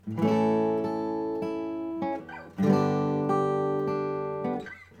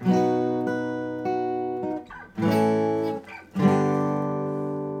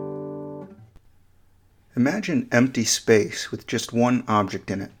Imagine empty space with just one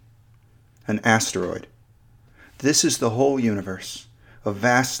object in it, an asteroid. This is the whole universe, a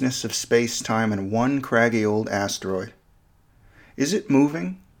vastness of space-time and one craggy old asteroid. Is it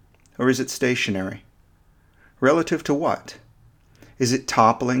moving, or is it stationary? Relative to what? Is it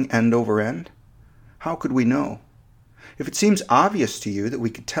toppling end over end? How could we know? If it seems obvious to you that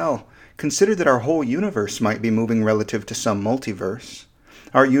we could tell, consider that our whole universe might be moving relative to some multiverse.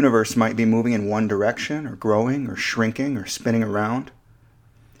 Our universe might be moving in one direction, or growing, or shrinking, or spinning around.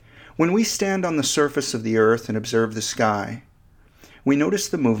 When we stand on the surface of the earth and observe the sky, we notice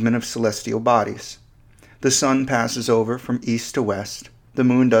the movement of celestial bodies. The sun passes over from east to west. The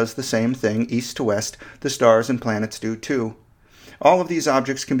moon does the same thing, east to west. The stars and planets do too. All of these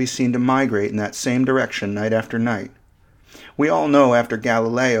objects can be seen to migrate in that same direction night after night. We all know after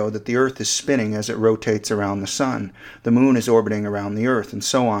Galileo that the earth is spinning as it rotates around the sun. The moon is orbiting around the earth, and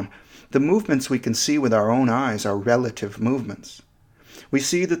so on. The movements we can see with our own eyes are relative movements. We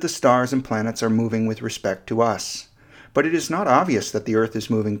see that the stars and planets are moving with respect to us. But it is not obvious that the earth is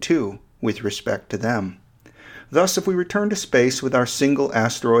moving too, with respect to them. Thus, if we return to space with our single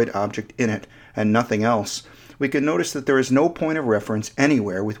asteroid object in it, and nothing else, we can notice that there is no point of reference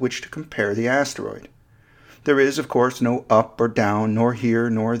anywhere with which to compare the asteroid. There is, of course, no up or down, nor here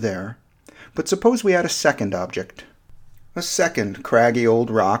nor there. But suppose we add a second object. A second craggy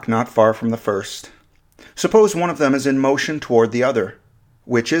old rock not far from the first. Suppose one of them is in motion toward the other.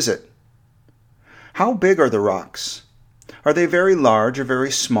 Which is it? How big are the rocks? Are they very large or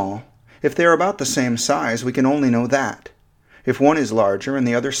very small? If they are about the same size, we can only know that. If one is larger and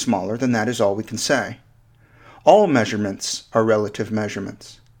the other smaller, then that is all we can say. All measurements are relative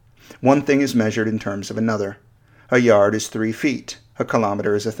measurements. One thing is measured in terms of another. A yard is 3 feet. A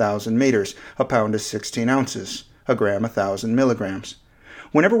kilometer is 1,000 meters. A pound is 16 ounces. A gram 1,000 milligrams.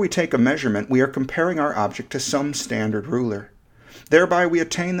 Whenever we take a measurement, we are comparing our object to some standard ruler. Thereby we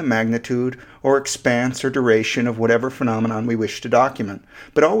attain the magnitude or expanse or duration of whatever phenomenon we wish to document,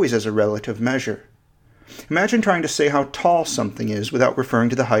 but always as a relative measure. Imagine trying to say how tall something is without referring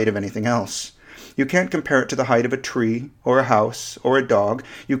to the height of anything else. You can't compare it to the height of a tree, or a house, or a dog.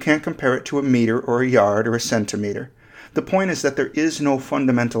 You can't compare it to a meter, or a yard, or a centimeter. The point is that there is no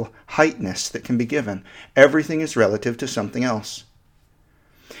fundamental heightness that can be given. Everything is relative to something else.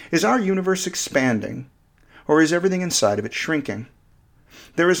 Is our universe expanding, or is everything inside of it shrinking?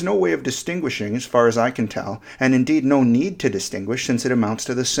 There is no way of distinguishing, as far as I can tell, and indeed no need to distinguish, since it amounts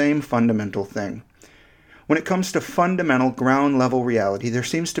to the same fundamental thing. When it comes to fundamental ground-level reality, there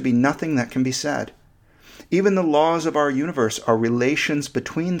seems to be nothing that can be said. Even the laws of our universe are relations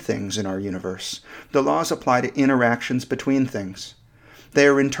between things in our universe. The laws apply to interactions between things. They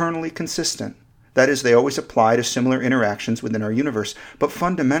are internally consistent. That is, they always apply to similar interactions within our universe. But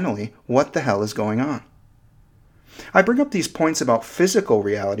fundamentally, what the hell is going on? I bring up these points about physical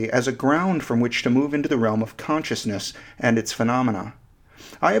reality as a ground from which to move into the realm of consciousness and its phenomena.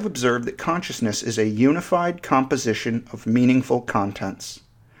 I have observed that consciousness is a unified composition of meaningful contents.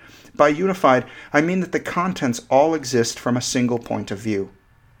 By unified, I mean that the contents all exist from a single point of view.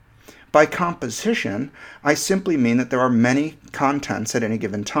 By composition, I simply mean that there are many contents at any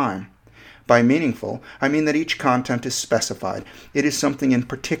given time. By meaningful, I mean that each content is specified. It is something in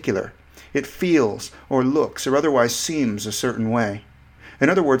particular. It feels, or looks, or otherwise seems a certain way. In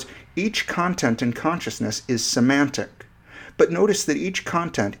other words, each content in consciousness is semantic. But notice that each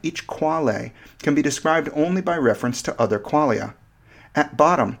content, each quale, can be described only by reference to other qualia. At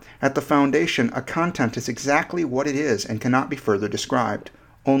bottom, at the foundation, a content is exactly what it is and cannot be further described,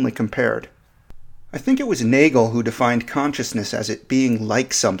 only compared. I think it was Nagel who defined consciousness as it being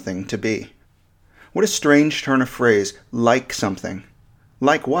like something to be. What a strange turn of phrase, like something.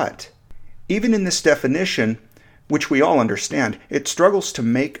 Like what? Even in this definition, which we all understand, it struggles to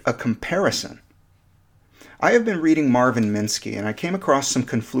make a comparison. I have been reading Marvin Minsky, and I came across some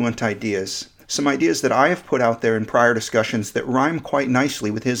confluent ideas, some ideas that I have put out there in prior discussions that rhyme quite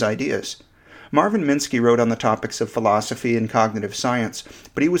nicely with his ideas. Marvin Minsky wrote on the topics of philosophy and cognitive science,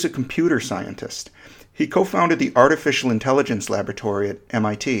 but he was a computer scientist. He co-founded the Artificial Intelligence Laboratory at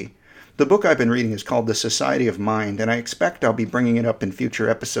MIT. The book I've been reading is called The Society of Mind, and I expect I'll be bringing it up in future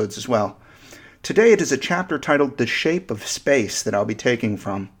episodes as well. Today it is a chapter titled The Shape of Space that I'll be taking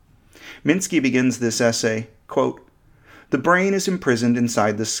from. Minsky begins this essay, quote, "The brain is imprisoned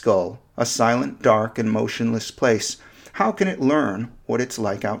inside the skull, a silent, dark, and motionless place. How can it learn what it's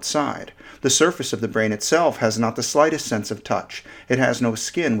like outside? The surface of the brain itself has not the slightest sense of touch. It has no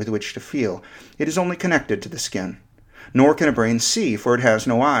skin with which to feel. It is only connected to the skin. Nor can a brain see, for it has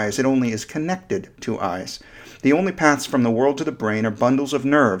no eyes. It only is connected to eyes. The only paths from the world to the brain are bundles of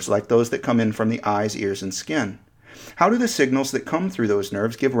nerves, like those that come in from the eyes, ears, and skin. How do the signals that come through those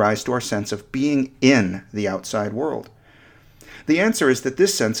nerves give rise to our sense of being in the outside world? The answer is that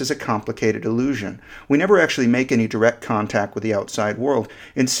this sense is a complicated illusion. We never actually make any direct contact with the outside world.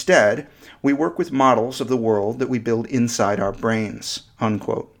 Instead, we work with models of the world that we build inside our brains."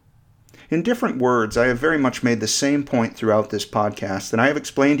 Unquote. In different words, I have very much made the same point throughout this podcast, and I have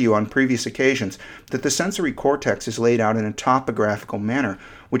explained to you on previous occasions that the sensory cortex is laid out in a topographical manner,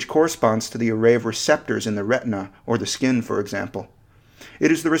 which corresponds to the array of receptors in the retina, or the skin, for example.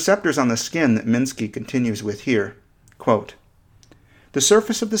 It is the receptors on the skin that Minsky continues with here. Quote, "The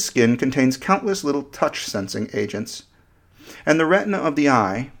surface of the skin contains countless little touch-sensing agents, and the retina of the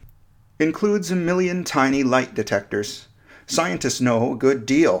eye includes 1,000,000 tiny light detectors. Scientists know a good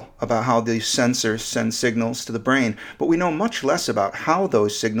deal about how these sensors send signals to the brain, but we know much less about how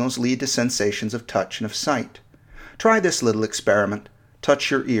those signals lead to sensations of touch and of sight. Try this little experiment.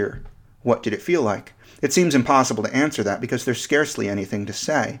 Touch your ear. What did it feel like? It seems impossible to answer that because there's scarcely anything to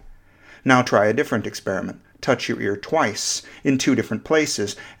say. Now try a different experiment. Touch your ear twice, in 2 different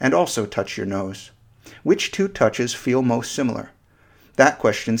places, and also touch your nose. Which 2 touches feel most similar? That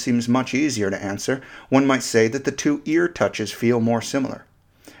question seems much easier to answer. One might say that the 2 ear touches feel more similar.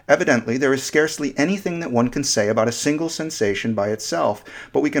 Evidently, there is scarcely anything that one can say about a single sensation by itself,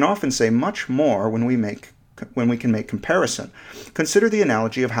 but we can often say much more when we can make comparison. Consider the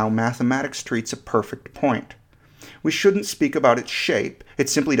analogy of how mathematics treats a perfect point. We shouldn't speak about its shape. It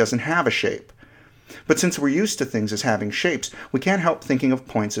simply doesn't have a shape. But since we're used to things as having shapes, we can't help thinking of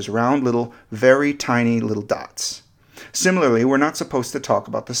points as round little, very tiny little dots. Similarly, we're not supposed to talk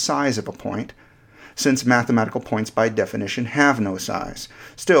about the size of a point, since mathematical points by definition have no size.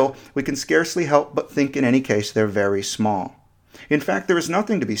 Still, we can scarcely help but think in any case they're very small. In fact, there is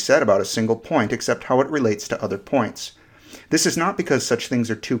nothing to be said about a single point except how it relates to other points. This is not because such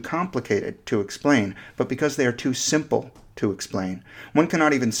things are too complicated to explain, but because they are too simple to explain. One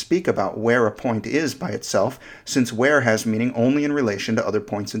cannot even speak about where a point is by itself, since where has meaning only in relation to other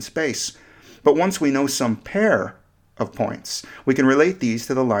points in space. But once we know some pair of points, we can relate these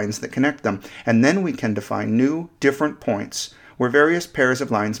to the lines that connect them, and then we can define new, different points where various pairs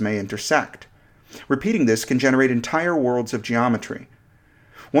of lines may intersect. Repeating this can generate entire worlds of geometry.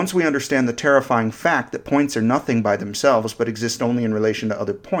 Once we understand the terrifying fact that points are nothing by themselves but exist only in relation to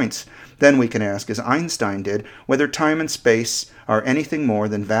other points, then we can ask, as Einstein did, whether time and space are anything more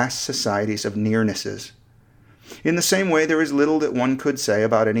than vast societies of nearnesses. In the same way, there is little that one could say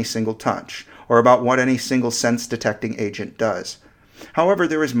about any single touch, or about what any single sense-detecting agent does. However,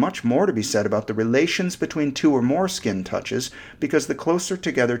 there is much more to be said about the relations between 2 or more skin touches, because the closer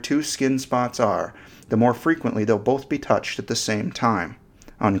together 2 skin spots are, the more frequently they'll both be touched at the same time."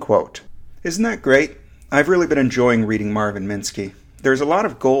 Unquote. Isn't that great? I've really been enjoying reading Marvin Minsky. There's a lot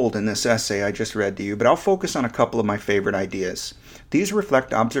of gold in this essay I just read to you, but I'll focus on a couple of my favorite ideas. These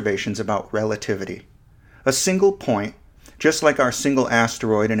reflect observations about relativity. A single point, just like our single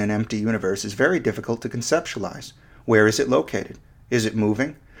asteroid in an empty universe, is very difficult to conceptualize. Where is it located? Is it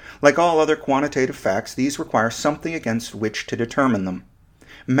moving? Like all other quantitative facts, these require something against which to determine them.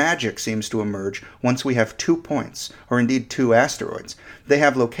 Magic seems to emerge once we have 2 points, or indeed 2 asteroids. They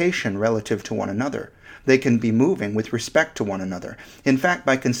have location relative to one another. They can be moving with respect to one another. In fact,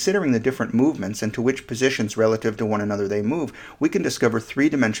 by considering the different movements and to which positions relative to one another they move, we can discover 3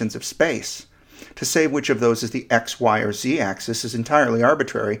 dimensions of space. To say which of those is the x, y, or z axis is entirely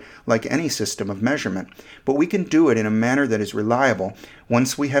arbitrary, like any system of measurement, but we can do it in a manner that is reliable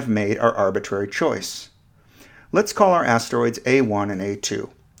once we have made our arbitrary choice. Let's call our asteroids A1 and A2.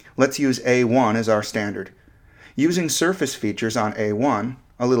 Let's use A1 as our standard. Using surface features on A1,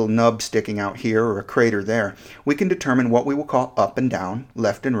 a little nub sticking out here or a crater there, we can determine what we will call up and down,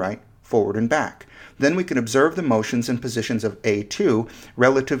 left and right, forward and back. Then we can observe the motions and positions of A2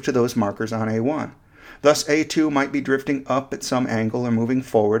 relative to those markers on A1. Thus A2 might be drifting up at some angle or moving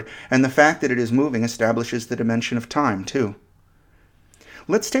forward, and the fact that it is moving establishes the dimension of time, too.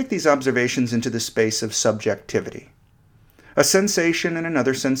 Let's take these observations into the space of subjectivity. A sensation and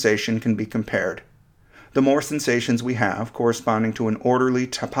another sensation can be compared. The more sensations we have, corresponding to an orderly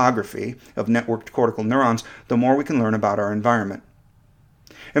topography of networked cortical neurons, the more we can learn about our environment.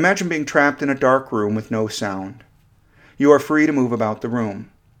 Imagine being trapped in a dark room with no sound. You are free to move about the room.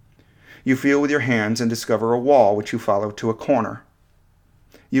 You feel with your hands and discover a wall which you follow to a corner.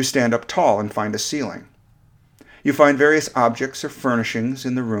 You stand up tall and find a ceiling. You find various objects or furnishings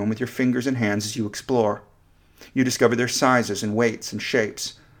in the room with your fingers and hands as you explore. You discover their sizes and weights and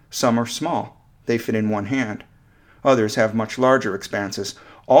shapes. Some are small. They fit in one hand. Others have much larger expanses.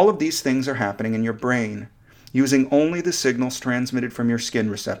 All of these things are happening in your brain, using only the signals transmitted from your skin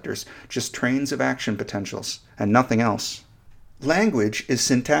receptors, just trains of action potentials, and nothing else. Language is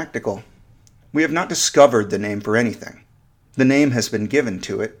syntactical. We have not discovered the name for anything. The name has been given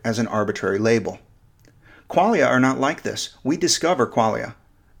to it as an arbitrary label. Qualia are not like this. We discover qualia.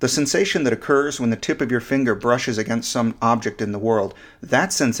 The sensation that occurs when the tip of your finger brushes against some object in the world,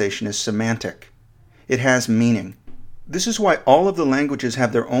 that sensation is semantic. It has meaning. This is why all of the languages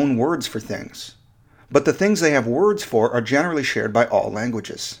have their own words for things. But the things they have words for are generally shared by all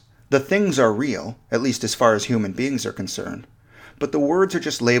languages. The things are real, at least as far as human beings are concerned, but the words are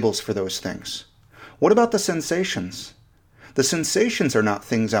just labels for those things. What about the sensations? The sensations are not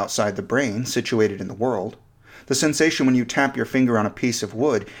things outside the brain, situated in the world. The sensation when you tap your finger on a piece of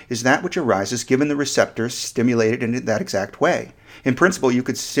wood is that which arises given the receptors stimulated in that exact way. In principle, you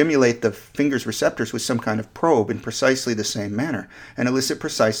could stimulate the finger's receptors with some kind of probe in precisely the same manner and elicit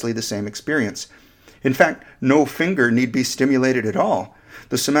precisely the same experience. In fact, no finger need be stimulated at all.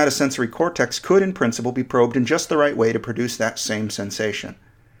 The somatosensory cortex could, in principle, be probed in just the right way to produce that same sensation.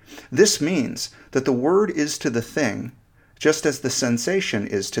 This means that the word is to the thing just as the sensation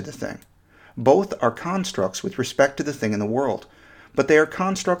is to the thing. Both are constructs with respect to the thing in the world, but they are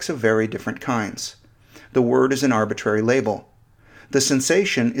constructs of very different kinds. The word is an arbitrary label. The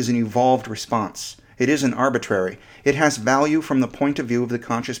sensation is an evolved response. It isn't arbitrary. It has value from the point of view of the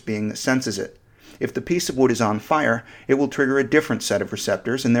conscious being that senses it. If the piece of wood is on fire, it will trigger a different set of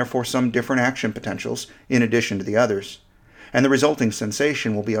receptors and therefore some different action potentials in addition to the others, and the resulting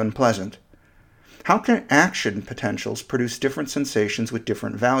sensation will be unpleasant. How can action potentials produce different sensations with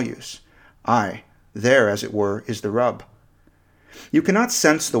different values? There, as it were, is the rub. You cannot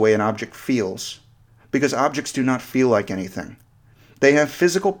sense the way an object feels, because objects do not feel like anything. They have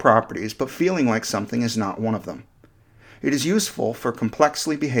physical properties, but feeling like something is not one of them. It is useful for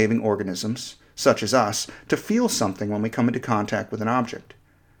complexly behaving organisms, such as us, to feel something when we come into contact with an object.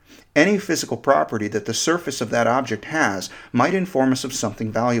 Any physical property that the surface of that object has might inform us of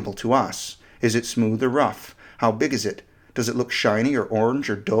something valuable to us. Is it smooth or rough? How big is it? Does it look shiny or orange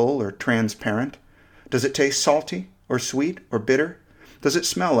or dull or transparent? Does it taste salty or sweet or bitter? Does it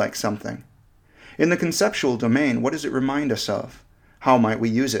smell like something? In the conceptual domain, what does it remind us of? How might we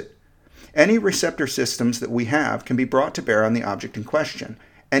use it? Any receptor systems that we have can be brought to bear on the object in question.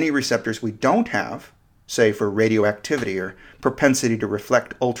 Any receptors we don't have, say for radioactivity or propensity to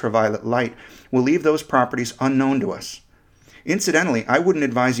reflect ultraviolet light, will leave those properties unknown to us. Incidentally, I wouldn't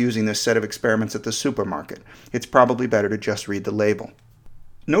advise using this set of experiments at the supermarket. It's probably better to just read the label.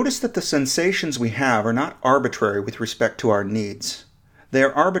 Notice that the sensations we have are not arbitrary with respect to our needs. They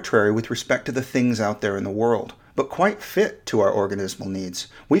are arbitrary with respect to the things out there in the world, but quite fit to our organismal needs.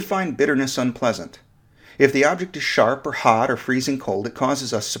 We find bitterness unpleasant. If the object is sharp or hot or freezing cold, it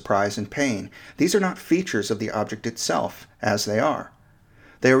causes us surprise and pain. These are not features of the object itself, as they are.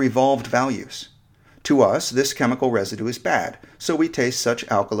 They are evolved values. To us, this chemical residue is bad, so we taste such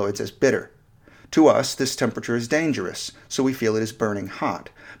alkaloids as bitter. To us, this temperature is dangerous, so we feel it is burning hot.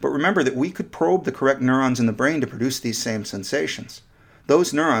 But remember that we could probe the correct neurons in the brain to produce these same sensations.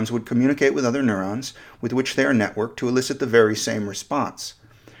 Those neurons would communicate with other neurons with which they are networked to elicit the very same response.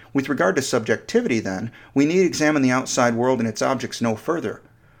 With regard to subjectivity, then, we need examine the outside world and its objects no further.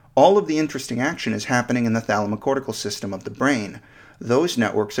 All of the interesting action is happening in the thalamocortical system of the brain. Those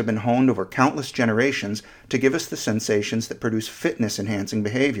networks have been honed over countless generations to give us the sensations that produce fitness-enhancing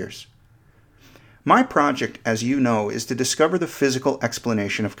behaviors. My project, as you know, is to discover the physical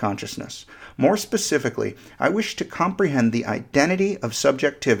explanation of consciousness. More specifically, I wish to comprehend the identity of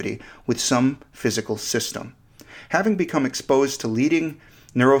subjectivity with some physical system. Having become exposed to leading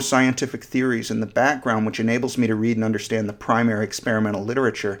neuroscientific theories in the background which enables me to read and understand the primary experimental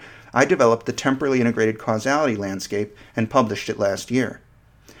literature, I developed the temporally integrated causality landscape and published it last year.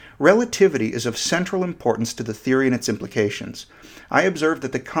 Relativity is of central importance to the theory and its implications. I observe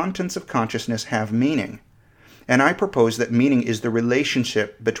that the contents of consciousness have meaning, and I propose that meaning is the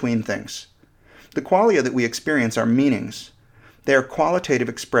relationship between things. The qualia that we experience are meanings. They are qualitative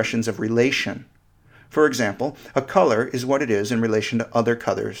expressions of relation. For example, a color is what it is in relation to other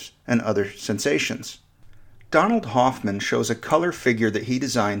colors and other sensations. Donald Hoffman shows a color figure that he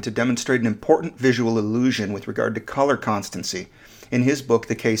designed to demonstrate an important visual illusion with regard to color constancy in his book,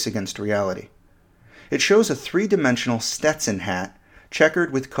 The Case Against Reality. It shows a three-dimensional Stetson hat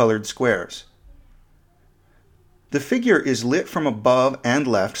checkered with colored squares. The figure is lit from above and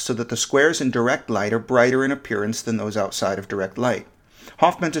left so that the squares in direct light are brighter in appearance than those outside of direct light.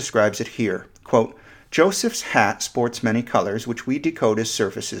 Hoffman describes it here, quote, "Joseph's hat sports many colors, which we decode as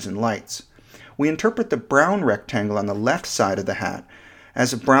surfaces and lights. we interpret the brown rectangle on the left side of the hat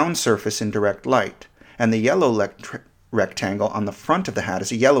as a brown surface in direct light, and the yellow rectangle on the front of the hat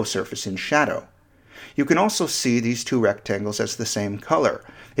as a yellow surface in shadow. You can also see these two rectangles as the same color.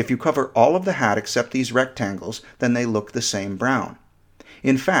 If you cover all of the hat except these rectangles, then they look the same brown.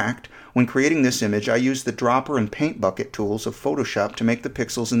 In fact, when creating this image, I used the dropper and paint bucket tools of Photoshop to make the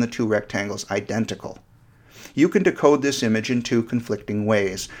pixels in the two rectangles identical. You can decode this image in two conflicting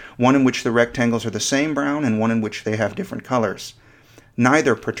ways, one in which the rectangles are the same brown and one in which they have different colors.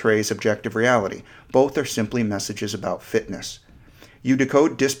 Neither portrays objective reality. Both are simply messages about fitness. You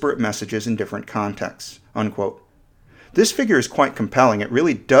decode disparate messages in different contexts." Unquote. This figure is quite compelling. It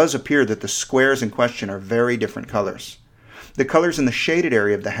really does appear that the squares in question are very different colors. The colors in the shaded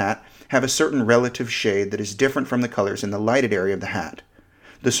area of the hat have a certain relative shade that is different from the colors in the lighted area of the hat.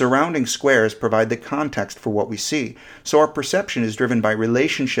 The surrounding squares provide the context for what we see, so our perception is driven by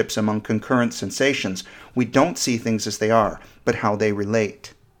relationships among concurrent sensations. We don't see things as they are, but how they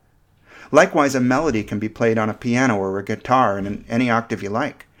relate. Likewise, a melody can be played on a piano or a guitar in any octave you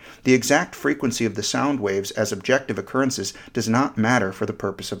like. The exact frequency of the sound waves as objective occurrences does not matter for the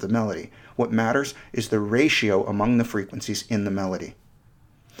purpose of the melody. What matters is the ratio among the frequencies in the melody.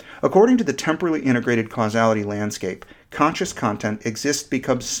 According to the temporally integrated causality landscape, conscious content exists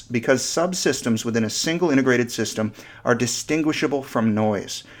because subsystems within a single integrated system are distinguishable from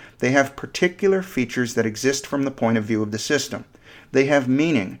noise. They have particular features that exist from the point of view of the system. They have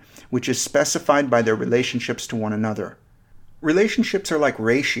meaning, which is specified by their relationships to one another. Relationships are like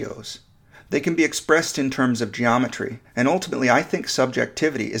ratios. They can be expressed in terms of geometry, and ultimately I think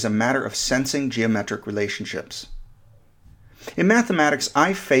subjectivity is a matter of sensing geometric relationships. In mathematics,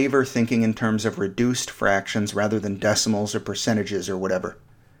 I favor thinking in terms of reduced fractions rather than decimals or percentages or whatever.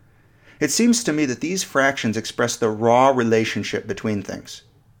 It seems to me that these fractions express the raw relationship between things.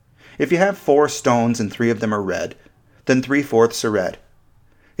 If you have 4 stones and 3 of them are red, then 3/4 are red.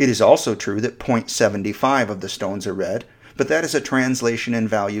 It is also true that 0.75 of the stones are red, but that is a translation in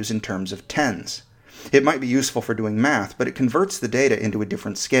values in terms of tens. It might be useful for doing math, but it converts the data into a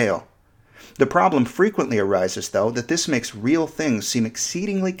different scale. The problem frequently arises, though, that this makes real things seem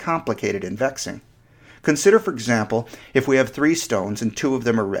exceedingly complicated and vexing. Consider, for example, if we have 3 stones and 2 of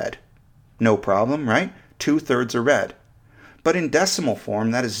them are red. No problem, right? 2/3 are red. But in decimal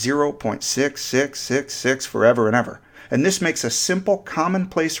form, that is 0.6666 forever and ever. And this makes a simple,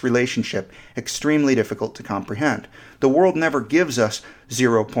 commonplace relationship extremely difficult to comprehend. The world never gives us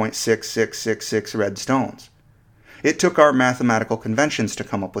 0.6666 red stones. It took our mathematical conventions to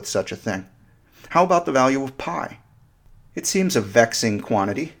come up with such a thing. How about the value of pi? It seems a vexing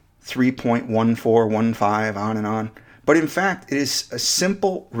quantity, 3.1415, on and on. But in fact, it is a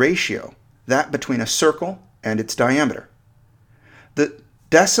simple ratio, that between a circle and its diameter. The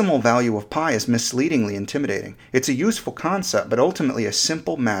decimal value of pi is misleadingly intimidating. It's a useful concept, but ultimately a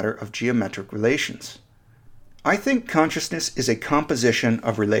simple matter of geometric relations. I think consciousness is a composition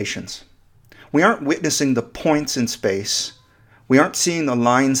of relations. We aren't witnessing the points in space. We aren't seeing the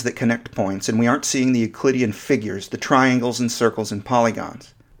lines that connect points, and we aren't seeing the Euclidean figures, the triangles and circles and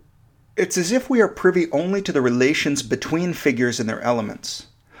polygons. It's as if we are privy only to the relations between figures and their elements.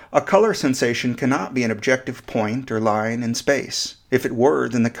 A color sensation cannot be an objective point or line in space. If it were,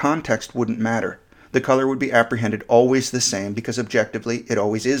 then the context wouldn't matter. The color would be apprehended always the same because objectively it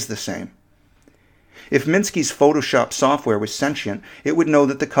always is the same. If Minsky's Photoshop software was sentient, it would know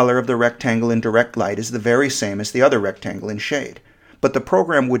that the color of the rectangle in direct light is the very same as the other rectangle in shade. But the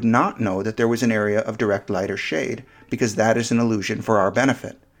program would not know that there was an area of direct light or shade, because that is an illusion for our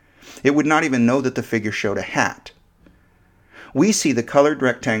benefit. It would not even know that the figure showed a hat. We see the colored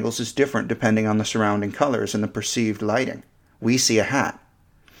rectangles as different depending on the surrounding colors and the perceived lighting. We see a hat.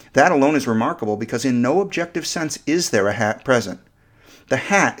 That alone is remarkable because in no objective sense is there a hat present. The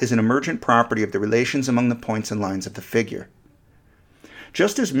hat is an emergent property of the relations among the points and lines of the figure.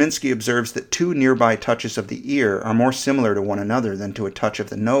 Just as Minsky observes that 2 nearby touches of the ear are more similar to one another than to a touch of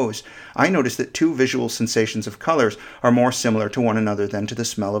the nose, I notice that 2 visual sensations of colors are more similar to one another than to the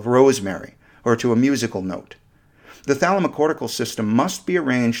smell of rosemary, or to a musical note. The thalamocortical system must be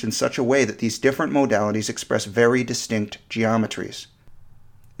arranged in such a way that these different modalities express very distinct geometries.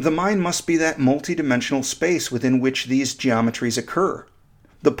 The mind must be that multidimensional space within which these geometries occur.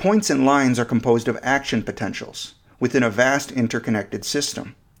 The points and lines are composed of action potentials within a vast interconnected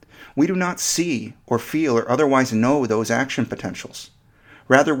system. We do not see or feel or otherwise know those action potentials.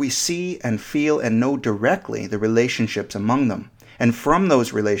 Rather, we see and feel and know directly the relationships among them. And from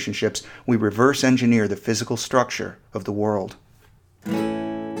those relationships, we reverse engineer the physical structure of the world.